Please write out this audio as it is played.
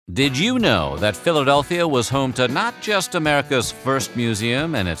Did you know that Philadelphia was home to not just America's first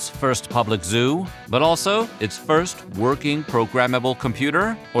museum and its first public zoo, but also its first working programmable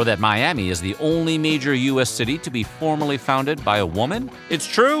computer? Or that Miami is the only major U.S. city to be formally founded by a woman? It's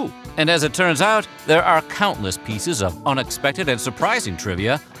true! And as it turns out, there are countless pieces of unexpected and surprising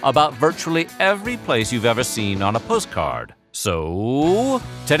trivia about virtually every place you've ever seen on a postcard. So,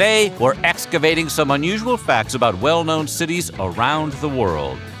 today we're excavating some unusual facts about well-known cities around the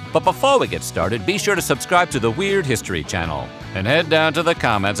world. But before we get started, be sure to subscribe to the Weird History channel and head down to the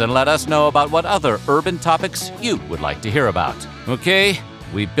comments and let us know about what other urban topics you would like to hear about. Okay,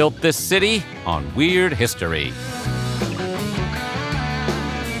 we built this city on Weird History.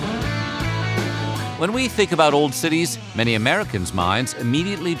 When we think about old cities, many Americans' minds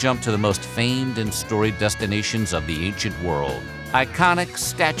immediately jump to the most famed and storied destinations of the ancient world. Iconic,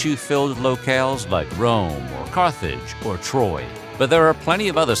 statue-filled locales like Rome or Carthage or Troy. But there are plenty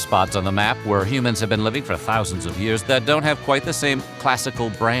of other spots on the map where humans have been living for thousands of years that don't have quite the same classical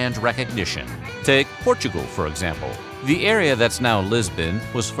brand recognition. Take Portugal, for example. The area that's now Lisbon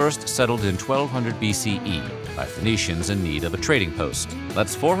was first settled in 1200 BCE by Phoenicians in need of a trading post.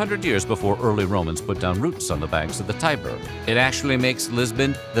 That's 400 years before early Romans put down roots on the banks of the Tiber. It actually makes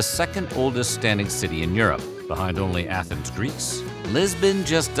Lisbon the second oldest standing city in Europe, behind only Athens, Greece. Lisbon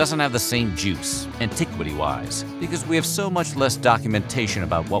just doesn't have the same juice, antiquity-wise, because we have so much less documentation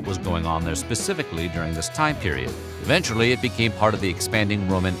about what was going on there specifically during this time period. Eventually, it became part of the expanding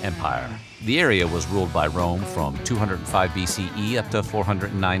Roman Empire. The area was ruled by Rome from 205 BCE up to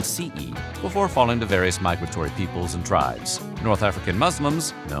 409 CE, before falling to various migratory peoples and tribes. North African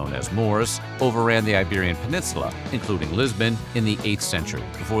Muslims, known as Moors, overran the Iberian Peninsula, including Lisbon, in the 8th century,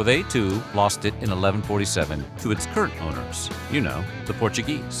 before they, too, lost it in 1147 to its current owners, you know, the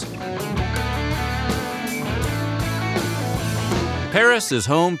Portuguese. Paris is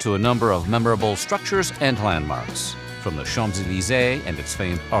home to a number of memorable structures and landmarks. From the Champs-Élysées and its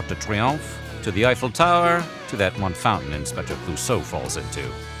famed Arc de Triomphe, to the Eiffel Tower, to that one fountain Inspector Clouseau falls into.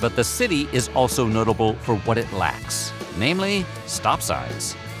 But the city is also notable for what it lacks, namely stop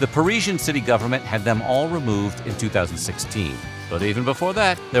signs. The Parisian city government had them all removed in 2016. But even before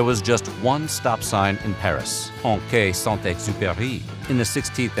that, there was just one stop sign in Paris, en Quai Saint-Exupéry, in the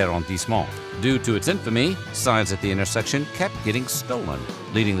 16th arrondissement. Due to its infamy, signs at the intersection kept getting stolen,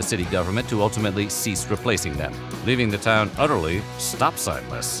 leading the city government to ultimately cease replacing them, leaving the town utterly stop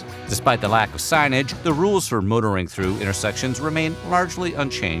signless. Despite the lack of signage, the rules for motoring through intersections remain largely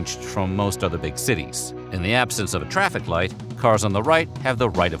unchanged from most other big cities. In the absence of a traffic light, cars on the right have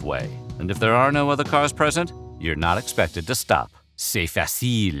the right-of-way. And if there are no other cars present, you're not expected to stop. C'est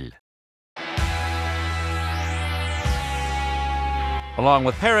facile. Along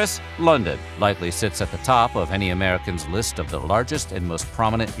with Paris, London likely sits at the top of any American's list of the largest and most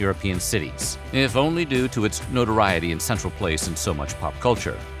prominent European cities, if only due to its notoriety and central place in so much pop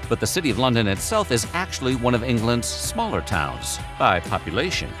culture. But the City of London itself is actually one of England's smaller towns, by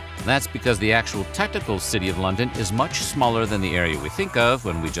population. That's because the actual technical City of London is much smaller than the area we think of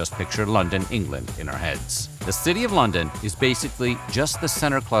when we just picture London, England in our heads. The City of London is basically just the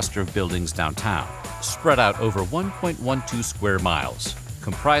center cluster of buildings downtown, spread out over 1.12 square miles,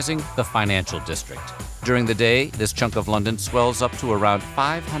 comprising the financial district. During the day, this chunk of London swells up to around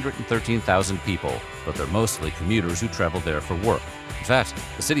 513,000 people, but they're mostly commuters who travel there for work. In fact,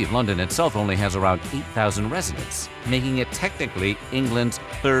 the City of London itself only has around 8,000 residents, making it technically England's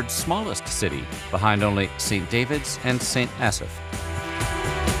third smallest city, behind only St. David's and St. Asaph.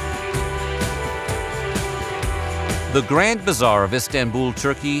 The Grand Bazaar of Istanbul,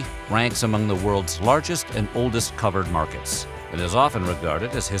 Turkey, ranks among the world's largest and oldest covered markets. It is often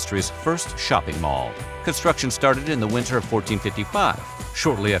regarded as history's first shopping mall. Construction started in the winter of 1455,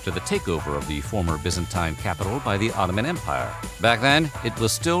 shortly after the takeover of the former Byzantine capital by the Ottoman Empire. Back then, it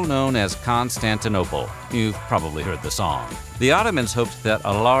was still known as Constantinople. You've probably heard the song. The Ottomans hoped that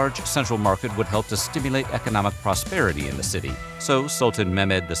a large central market would help to stimulate economic prosperity in the city, so Sultan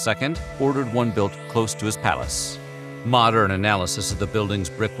Mehmed II ordered one built close to his palace. Modern analysis of the building's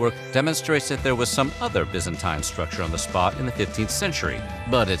brickwork demonstrates that there was some other Byzantine structure on the spot in the 15th century,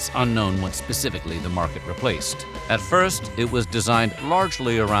 but it's unknown what specifically the market replaced. At first, it was designed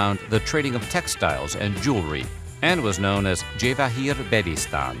largely around the trading of textiles and jewelry, and was known as Cevahir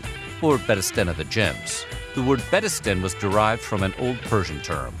Bedistan, or Bedistan of the Gems. The word Bedistan was derived from an old Persian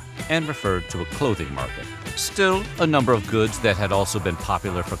term, and referred to a clothing market. Still, a number of goods that had also been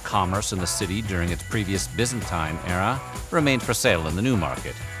popular for commerce in the city during its previous Byzantine era remained for sale in the new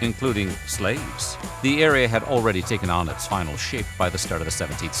market, including slaves. The area had already taken on its final shape by the start of the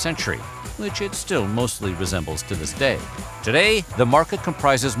 17th century, which it still mostly resembles to this day. Today, the market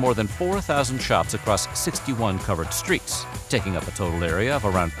comprises more than 4,000 shops across 61 covered streets, taking up a total area of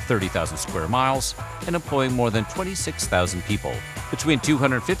around 30,000 square miles and employing more than 26,000 people. Between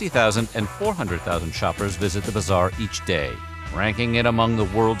 250,000 and 400,000 shoppers visit the bazaar each day, ranking it among the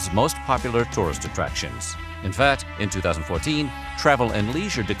world's most popular tourist attractions. In fact, in 2014, Travel and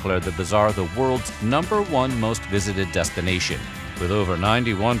Leisure declared the bazaar the world's #1 most visited destination, with over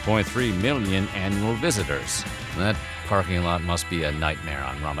 91.3 million annual visitors. That parking lot must be a nightmare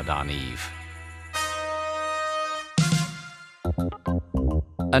on Ramadan Eve.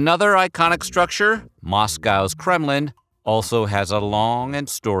 Another iconic structure, Moscow's Kremlin, also has a long and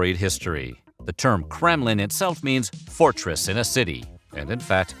storied history. The term Kremlin itself means fortress in a city, and in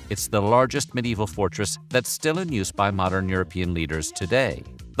fact, it's the largest medieval fortress that's still in use by modern European leaders today.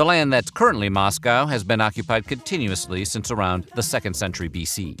 The land that's currently Moscow has been occupied continuously since around the 2nd century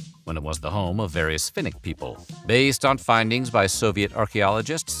BC, when it was the home of various Finnic people. Based on findings by Soviet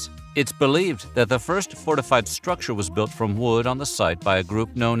archaeologists, it's believed that the first fortified structure was built from wood on the site by a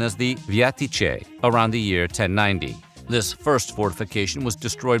group known as the Vyatiche around the year 1090. This first fortification was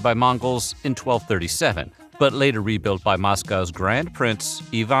destroyed by Mongols in 1237, but later rebuilt by Moscow's Grand Prince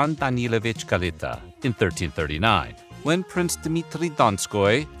Ivan Danilovich Kalita in 1339. When Prince Dmitry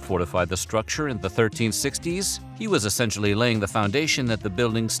Donskoy fortified the structure in the 1360s, he was essentially laying the foundation that the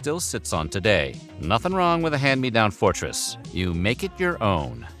building still sits on today. Nothing wrong with a hand-me-down fortress. You make it your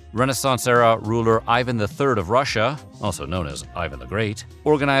own. Renaissance-era ruler Ivan III of Russia, also known as Ivan the Great,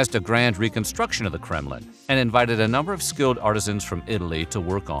 organized a grand reconstruction of the Kremlin and invited a number of skilled artisans from Italy to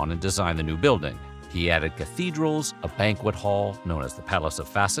work on and design the new building. He added cathedrals, a banquet hall known as the Palace of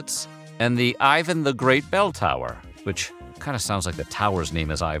Facets, and the Ivan the Great Bell Tower, which kind of sounds like the tower's name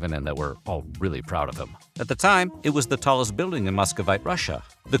is Ivan and that we're all really proud of him. At the time, it was the tallest building in Muscovite Russia.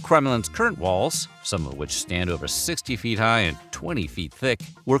 The Kremlin's current walls, some of which stand over 60 feet high and 20 feet thick,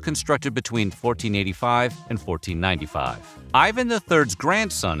 were constructed between 1485 and 1495. Ivan III's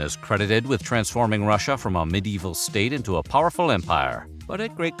grandson is credited with transforming Russia from a medieval state into a powerful empire, but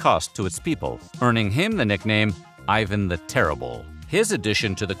at great cost to its people, earning him the nickname Ivan the Terrible. His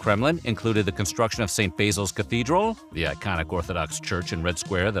addition to the Kremlin included the construction of St. Basil's Cathedral, the iconic Orthodox church in Red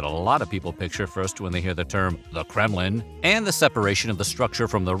Square that a lot of people picture first when they hear the term the Kremlin, and the separation of the structure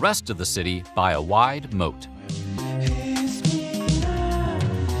from the rest of the city by a wide moat.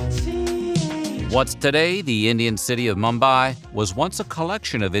 What's today the Indian city of Mumbai was once a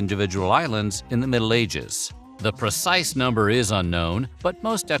collection of individual islands in the Middle Ages. The precise number is unknown, but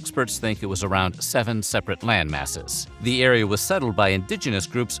most experts think it was around 7 separate landmasses. The area was settled by indigenous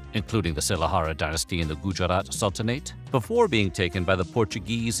groups, including the Silahara dynasty in the Gujarat Sultanate, before being taken by the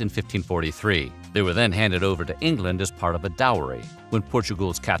Portuguese in 1543. They were then handed over to England as part of a dowry, when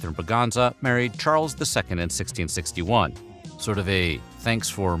Portugal's Catherine Braganza married Charles II in 1661. Sort of a thanks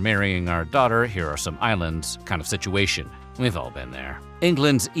for marrying our daughter, here are some islands kind of situation. We've all been there.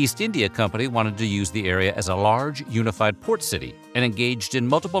 England's East India Company wanted to use the area as a large, unified port city and engaged in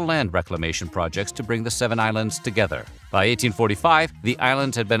multiple land reclamation projects to bring the 7 islands together. By 1845, the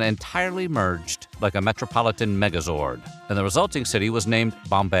islands had been entirely merged like a metropolitan megazord, and the resulting city was named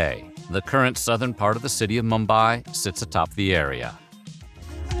Bombay. The current southern part of the city of Mumbai sits atop the area.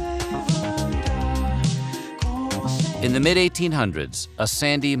 In the mid-1800s, a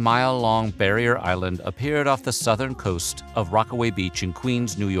sandy, mile-long barrier island appeared off the southern coast of Rockaway Beach in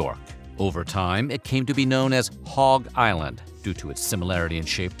Queens, New York. Over time, it came to be known as Hog Island due to its similarity in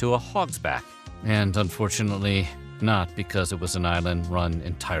shape to a hog's back, and unfortunately, not because it was an island run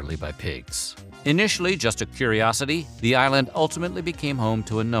entirely by pigs. Initially just a curiosity, the island ultimately became home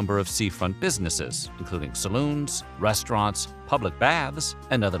to a number of seafront businesses, including saloons, restaurants, public baths,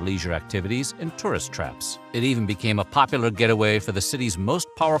 and other leisure activities and tourist traps. It even became a popular getaway for the city's most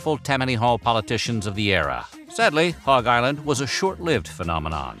powerful Tammany Hall politicians of the era. Sadly, Hog Island was a short-lived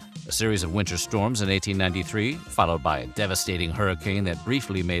phenomenon. A series of winter storms in 1893, followed by a devastating hurricane that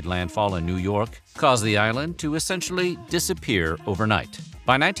briefly made landfall in New York, caused the island to essentially disappear overnight.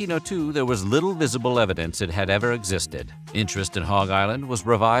 By 1902, there was little visible evidence it had ever existed. Interest in Hog Island was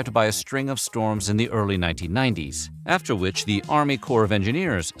revived by a string of storms in the early 1990s, after which the Army Corps of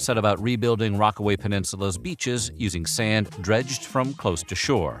Engineers set about rebuilding Rockaway Peninsula's beaches using sand dredged from close to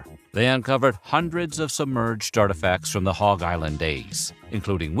shore. They uncovered hundreds of submerged artifacts from the Hog Island days,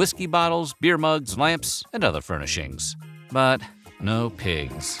 including whiskey bottles, beer mugs, lamps, and other furnishings. But no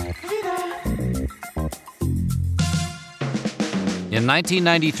pigs. In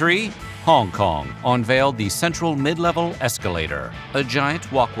 1993, Hong Kong unveiled the Central Mid-Level Escalator, a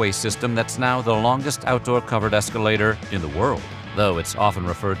giant walkway system that's now the longest outdoor covered escalator in the world. Though it's often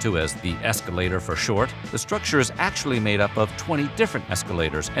referred to as the escalator for short, the structure is actually made up of 20 different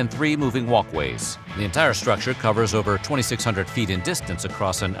escalators and 3 moving walkways. The entire structure covers over 2,600 feet in distance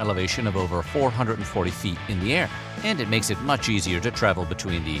across an elevation of over 440 feet in the air, and it makes it much easier to travel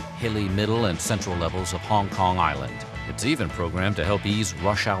between the hilly middle and central levels of Hong Kong Island. It's even programmed to help ease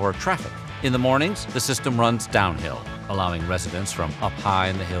rush hour traffic. In the mornings, the system runs downhill, allowing residents from up high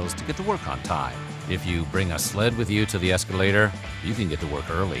in the hills to get to work on time. If you bring a sled with you to the escalator, you can get to work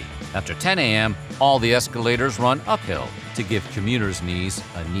early. After 10 a.m., all the escalators run uphill to give commuters' knees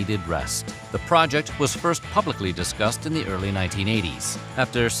a needed rest. The project was first publicly discussed in the early 1980s,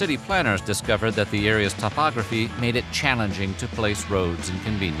 after city planners discovered that the area's topography made it challenging to place roads in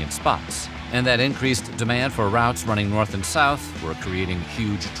convenient spots, and that increased demand for routes running north and south were creating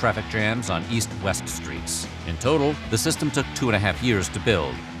huge traffic jams on east-west streets. In total, the system took 2.5 years to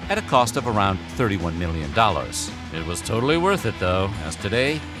build, at a cost of around $31 million. It was totally worth it, though, as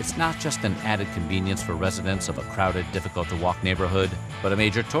today, it's not just an added convenience for residents of a crowded, difficult-to-walk neighborhood, but a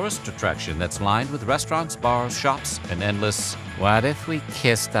major tourist attraction that's lined with restaurants, bars, shops, and endless "what if we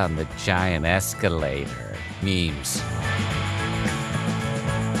kissed on the giant escalator" memes.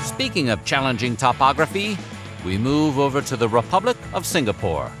 Speaking of challenging topography, we move over to the Republic of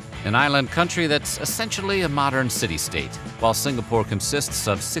Singapore, an island country that's essentially a modern city-state. While Singapore consists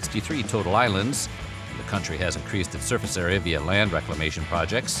of 63 total islands, and the country has increased its surface area via land reclamation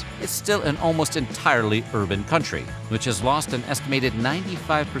projects, it's still an almost entirely urban country, which has lost an estimated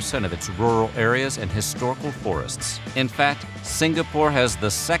 95% of its rural areas and historical forests. In fact, Singapore has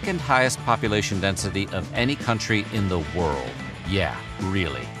the second highest population density of any country in the world. Yeah,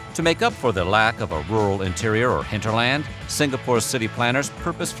 really. To make up for the lack of a rural interior or hinterland, Singapore's city planners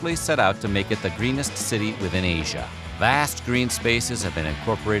purposefully set out to make it the greenest city within Asia. Vast green spaces have been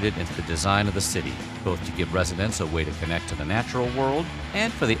incorporated into the design of the city, both to give residents a way to connect to the natural world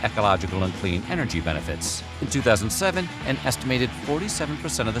and for the ecological and clean energy benefits. In 2007, an estimated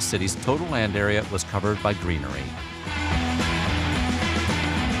 47% of the city's total land area was covered by greenery.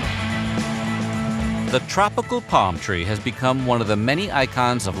 The tropical palm tree has become one of the many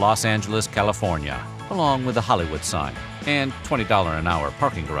icons of Los Angeles, California, along with the Hollywood sign and $20 an hour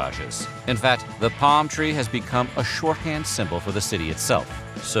parking garages. In fact, the palm tree has become a shorthand symbol for the city itself.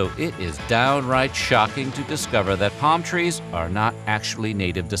 So it is downright shocking to discover that palm trees are not actually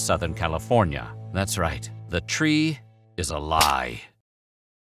native to Southern California. That's right, the tree is a lie.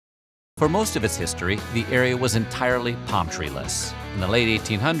 For most of its history, the area was entirely palm tree-less. In the late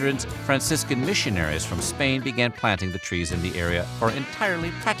 1800s, Franciscan missionaries from Spain began planting the trees in the area for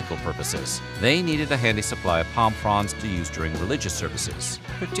entirely practical purposes. They needed a handy supply of palm fronds to use during religious services,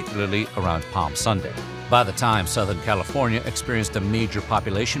 particularly around Palm Sunday. By the time Southern California experienced a major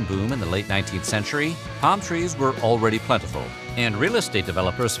population boom in the late 19th century, palm trees were already plentiful, and real estate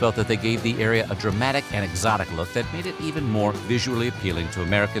developers felt that they gave the area a dramatic and exotic look that made it even more visually appealing to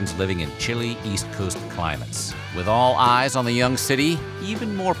Americans living in chilly East Coast climates. With all eyes on the young city,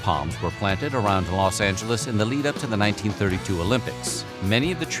 even more palms were planted around Los Angeles in the lead-up to the 1932 Olympics.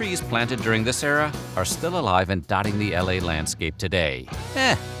 Many of the trees planted during this era are still alive and dotting the LA landscape today.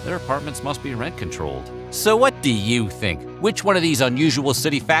 Their apartments must be rent-controlled. So what do you think? Which one of these unusual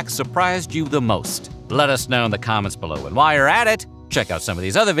city facts surprised you the most? Let us know in the comments below. And while you're at it, check out some of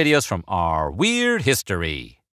these other videos from our weird history.